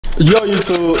Yo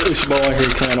YouTube, it's your boy here,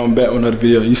 Clan. I'm back with another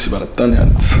video. You see by the thunder on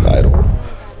the title.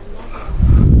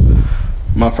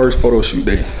 My first photo shoot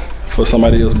day for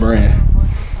somebody else's brand.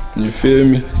 You feel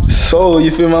me? So,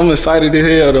 you feel me? I'm excited to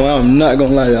hell though. I'm not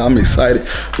gonna lie, I'm excited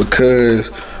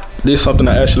because this is something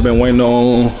I actually been waiting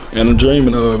on and I'm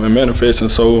dreaming of and manifesting.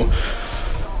 So,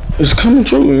 it's coming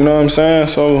true, you know what I'm saying?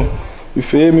 So, you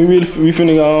feel me? We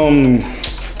finna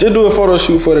just do a photo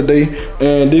shoot for the day,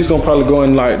 and this gonna probably go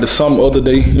in like the some other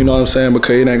day, you know what I'm saying?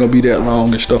 Because it ain't gonna be that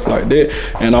long and stuff like that.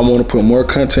 And I wanna put more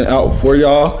content out for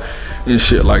y'all and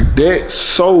shit like that.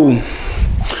 So,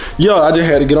 yeah, I just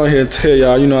had to get on here and tell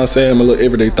y'all, you know what I'm saying, my little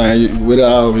everyday thing, what I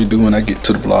always do when I get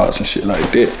to the vlogs and shit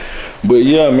like that. But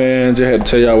yeah, man, just had to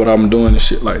tell y'all what I'm doing and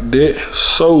shit like that.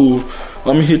 So,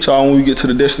 I'm gonna hit y'all when we get to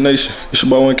the destination. It's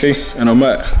your boy 1K, and I'm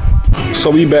out.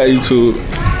 So we back, YouTube.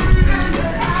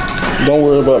 Don't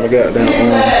worry about my goddamn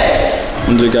arm.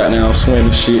 I'm just goddamn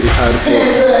swimming shit. How the fuck?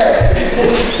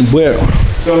 But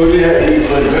so we had to eat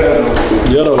for the battle.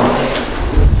 Yeah though.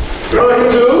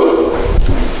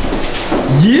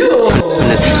 Yeah.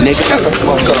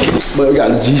 But we got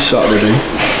the G-Shock today.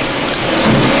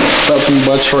 Shout out to me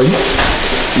by Trey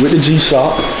with the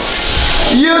G-Shock.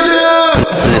 Yeah,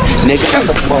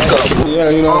 yeah,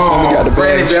 you know what I'm saying? We got the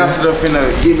brand ambassador finna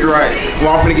get me right. Well,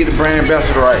 I'm finna get the brand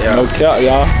ambassador right, y'all. No cap,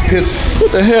 y'all.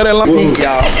 What the hell that like? Pink,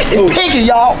 y'all. It's pinky,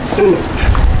 y'all.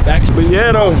 But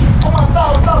yeah, though.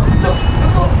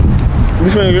 We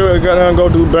finna get ready to go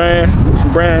do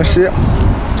some brand shit.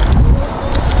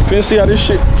 Finna see how this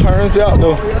shit turns out,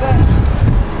 though.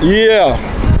 Yeah.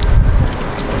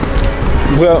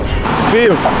 Well,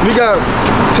 feel we got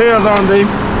tails on, Dave.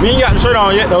 We ain't got the shirt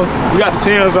on yet though. We got the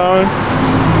Timbs on,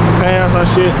 pants and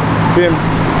shit. Feel me?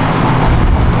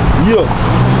 Yeah.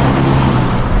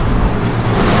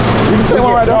 You can take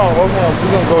one right there. We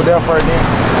gonna go there first then.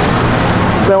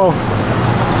 Say one.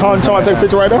 Hold on, trying to take a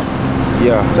picture right there?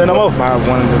 Yeah. Say no more. By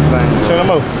one of the things. Say no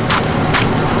more.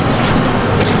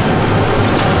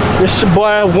 It's your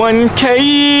boy 1K.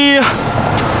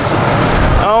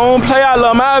 I don't play, I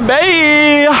love my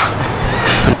babe.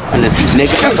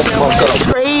 Nigga, shut the fuck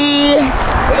up. Yeah.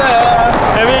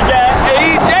 And we got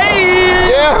AJ.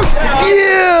 Yeah.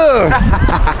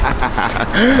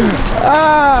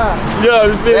 Yeah,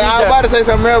 we feel I was about to say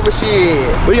something else, but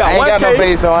shit. We got 1K, no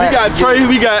base on. we got Trey,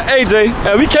 we got AJ,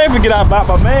 and we can't forget about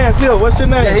my man too. What's your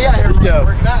name? Yeah, he out here Nico.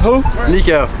 Who?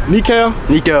 Nico.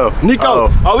 Nico.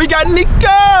 Oh, we got Nico.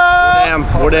 Damn.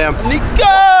 Nico.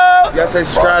 You gotta say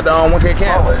subscribe to 1K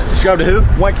Cam. Subscribe to who?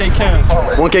 1K Cam.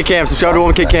 1K Cam. Subscribe to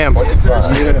 1K Cam.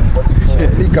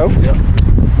 Nico. Yeah.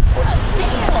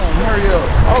 Hurry up.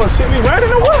 Oh shit, we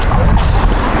riding or what?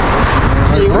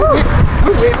 Shit, we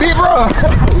with big bro.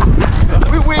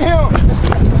 We with him.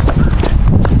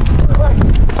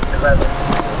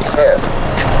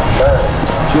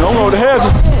 You don't know the heads.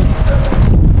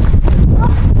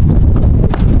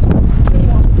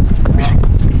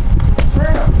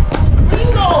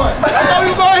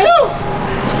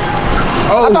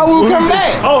 Oh, I thought we would come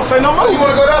back. Oh, say no more. You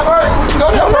wanna go that far? We can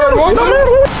go that far.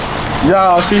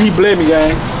 Y'all see, he bled me,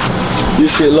 gang.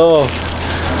 This shit love.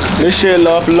 This shit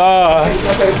love. You gotta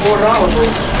pay $4.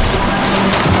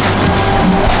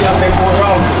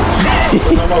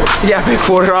 You gotta pay $4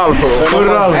 for it.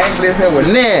 $40. Actually, it's here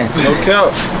with Nan. No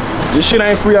cap. This shit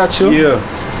ain't free out here. Yeah.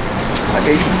 I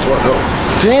gave you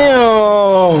 $4.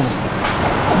 Damn.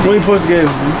 When you supposed to get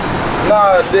it?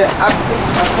 Nah, I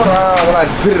put on, when I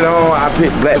put it on, I put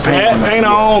black paint. Paint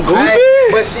on, goofy?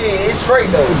 But shit, it's straight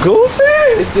though. Goofy?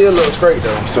 It still looks straight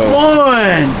though. So. Come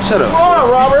on. Shut up. Come on,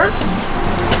 Robert.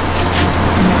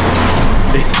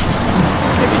 They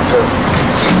be tough.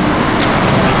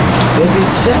 They be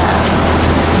tough.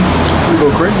 We go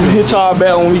crazy. Hit y'all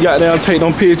back when we got down, take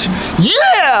them pictures.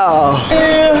 Yeah!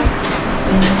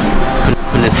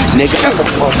 Nigga, shut the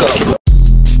fuck up.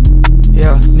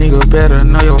 Yeah, nigga better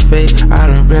know your fate. I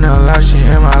done been a lot of shit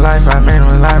in my life. I made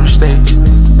a lot of mistakes.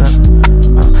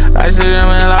 I said I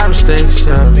made a lot of mistakes.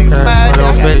 Know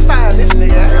your fate.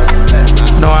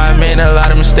 No, I made a lot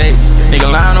of mistakes.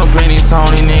 Nigga lying on Granny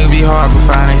Tony, nigga be hard to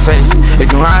find their face. If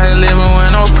you out here living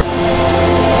with no.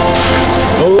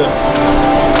 Oh.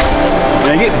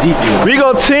 Man, get the details. We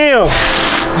go Tim.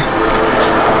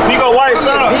 We go White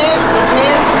Sox.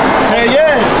 Hey,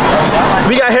 yeah.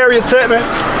 We got Harriet Tubman.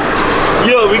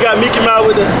 Yeah, we got Mickey Mouse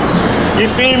with the, you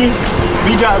feel me?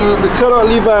 We got the cut up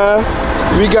Levi.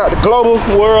 We got the Global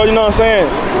World, you know what I'm saying?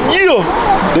 Yeah!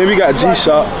 Then we got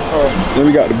G-Shock. Then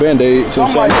we got the Band-Aid, you know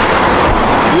what I'm saying?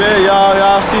 Yeah,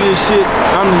 y'all see this shit.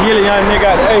 I'm the really young nigga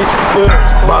out the age.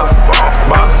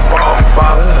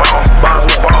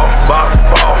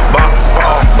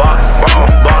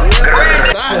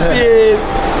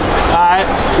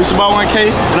 It's about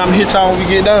 1K, and I'm gonna hit y'all when we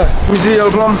get done. We see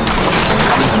your plum.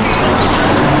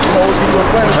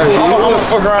 I'm gonna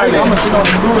fuck around there.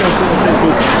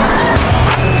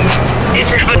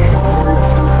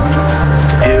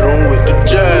 Hit on with the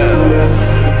jab.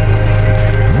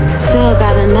 Phil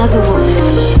got another one.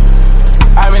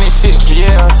 I've been in shit for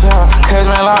years, cause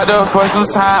been locked up for some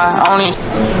time. Only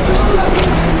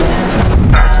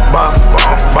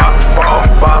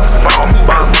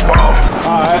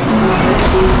Alright.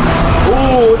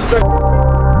 Ooh, what's that?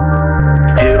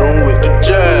 Hit on with the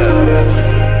jab.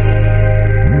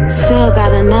 Phil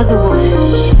got another one.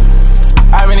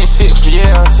 I've been in shit for years,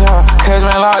 cause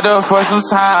been locked up for some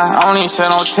time. Only shit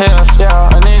no chills, yeah.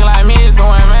 A nigga like me is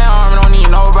doing man, I don't need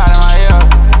nobody in my ear.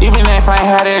 Even if I ain't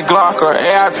had that Glock or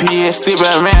ARP, it's still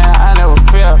been man, I never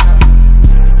feel.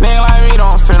 Nigga like me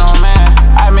don't feel no man.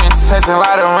 I been touching a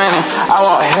lot of money, I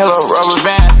want hella rubber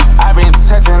bands. I been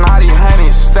touching all these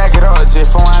honeys, stack it up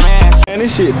just for my man. Man,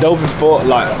 this shit dope as fuck.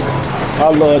 Like, I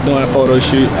love doing photo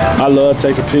shoot. I love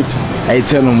taking pictures. Hey,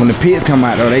 tell them when the pits come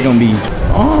out though, they gonna be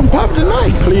pop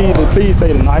tonight. Please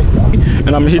say tonight.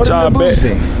 And I'm gonna hit y'all back.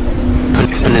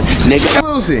 Nigga.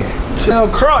 Lucy. Chill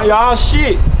crunk, y'all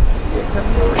shit.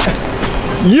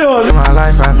 Yeah. In my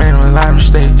life, I made a lot of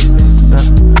mistakes.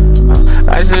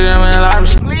 I should have made a lot of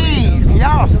mistakes. Please, can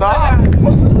y'all stop?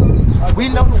 We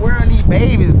know the world need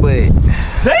babies, but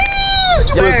damn,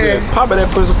 Yeah. Poppin'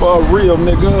 that pussy for a real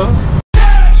nigga.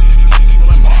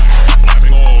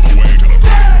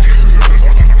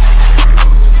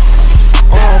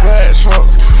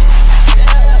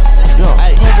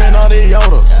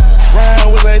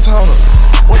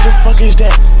 What the fuck is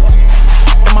that?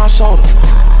 In my shoulder.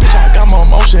 Bitch, I got more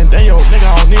motion than your nigga,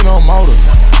 I don't need no motor.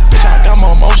 Bitch, I got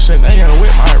more motion than your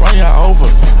whip might run you over.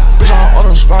 Bitch, I'm on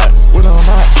the spot with a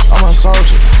knife, I'm a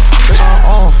soldier. Bitch,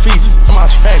 I'm on feet, in my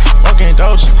tracks, walking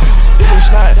doja. If it's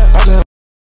not, I just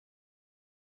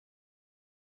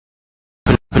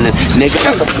Nigga,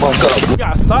 shut the fuck up. If you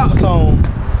got socks on,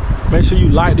 make sure you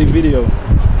like the video.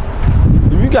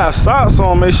 If you got socks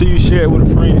on, make sure you share it with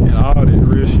a friend and all that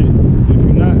real shit. If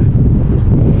you not,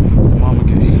 mama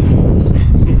gay.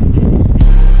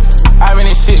 I've been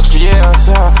in shit for years,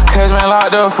 cause been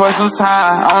locked up for some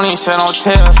time. Only shit no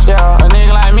chills, yeah. A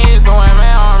nigga like me is doing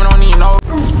man, I don't need no.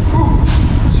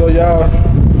 So y'all,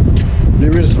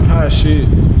 there is some hot shit.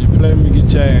 You play me,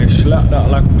 get your ass slapped out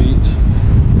like a bitch.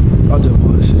 I just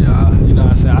bullshit, y'all. You know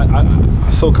what I'm saying?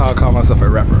 I so-called call myself a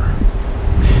rapper.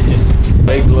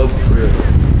 Fake globe for real.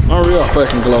 I'm real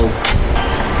fucking glow.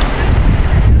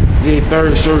 Yeah,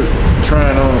 third shirt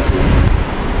trying on.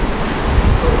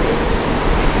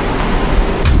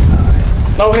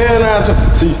 No hell nah.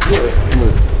 See,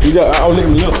 you got, I'll lick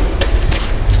me up.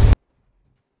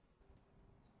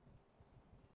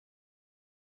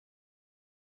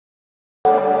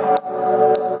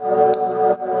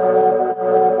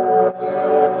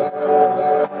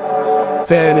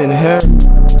 Fan in hair.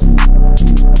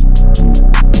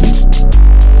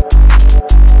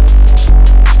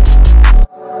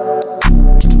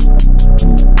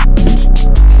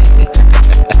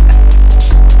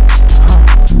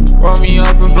 Roll me up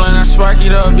a blunt, I spark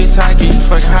it up, bitch, I get you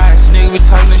fucking high. Nigga be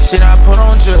talking this shit, I put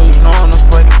on drill, you know I'm the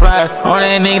fucking fly. On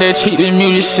that nigga that treat this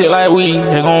music shit like weed,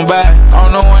 they gon' buy. I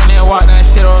don't know when they walk that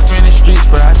shit off in the streets,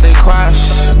 but I stay quiet.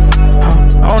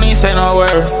 I don't even say no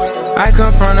word. I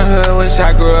come from the hood, wish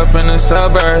I grew up in the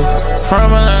suburbs.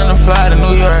 From Atlanta, fly to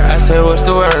New York, I say what's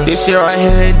the word? This shit right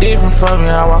here is different from me,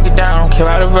 I walk it down, don't care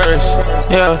about the verse.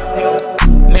 Yeah,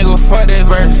 nigga, fuck that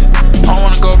verse. I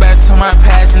wanna go back to my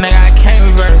past, nigga, I can't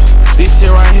reverse. This shit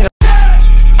right here.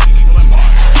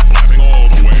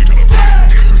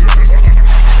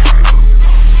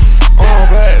 all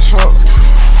black trucks.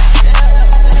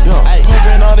 Yo,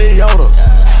 puffin' on the Yoda,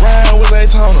 riding with a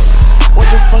toner. What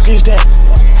the fuck is that?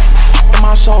 In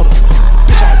my shoulder.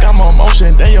 Bitch, I got more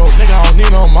motion than your nigga, I don't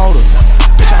need no motor.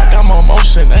 Bitch, I got more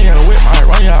motion than your whip might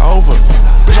run you over.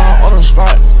 Bitch, I'm on the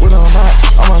spot with a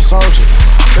knife, I'm a soldier.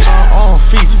 Bitch, I'm on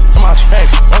feet, in my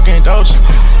tracks, walking doja.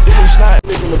 If it's not,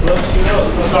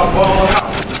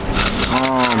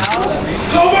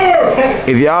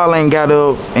 if y'all ain't got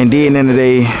up and did in the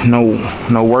day,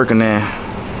 no working there,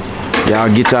 y'all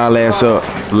get y'all ass up,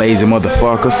 lazy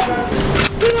motherfuckers.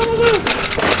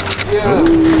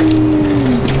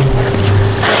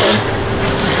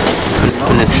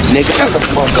 Nigga, shut the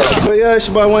fuck up. But yeah, it's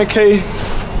about 1K.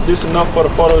 This enough for the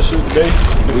photo shoot today.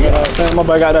 You know what I'm saying? My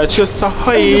boy got that chest to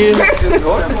head.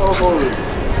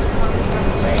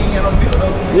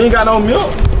 You ain't got no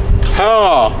milk?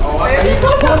 How?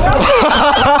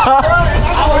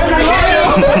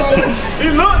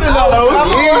 looked at that though.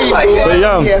 But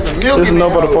yeah, this is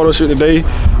enough for the photo shoot today.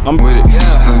 I'm with it.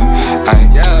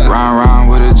 Round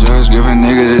with a judge, give a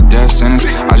nigga the death sentence.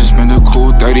 I just spent a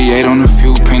cool 38 on a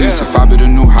few pennies. If I build a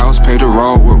new house, pay the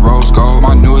road with rose gold.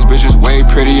 My newest bitch is way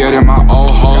prettier than my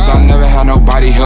old hoes. I never had nobody help.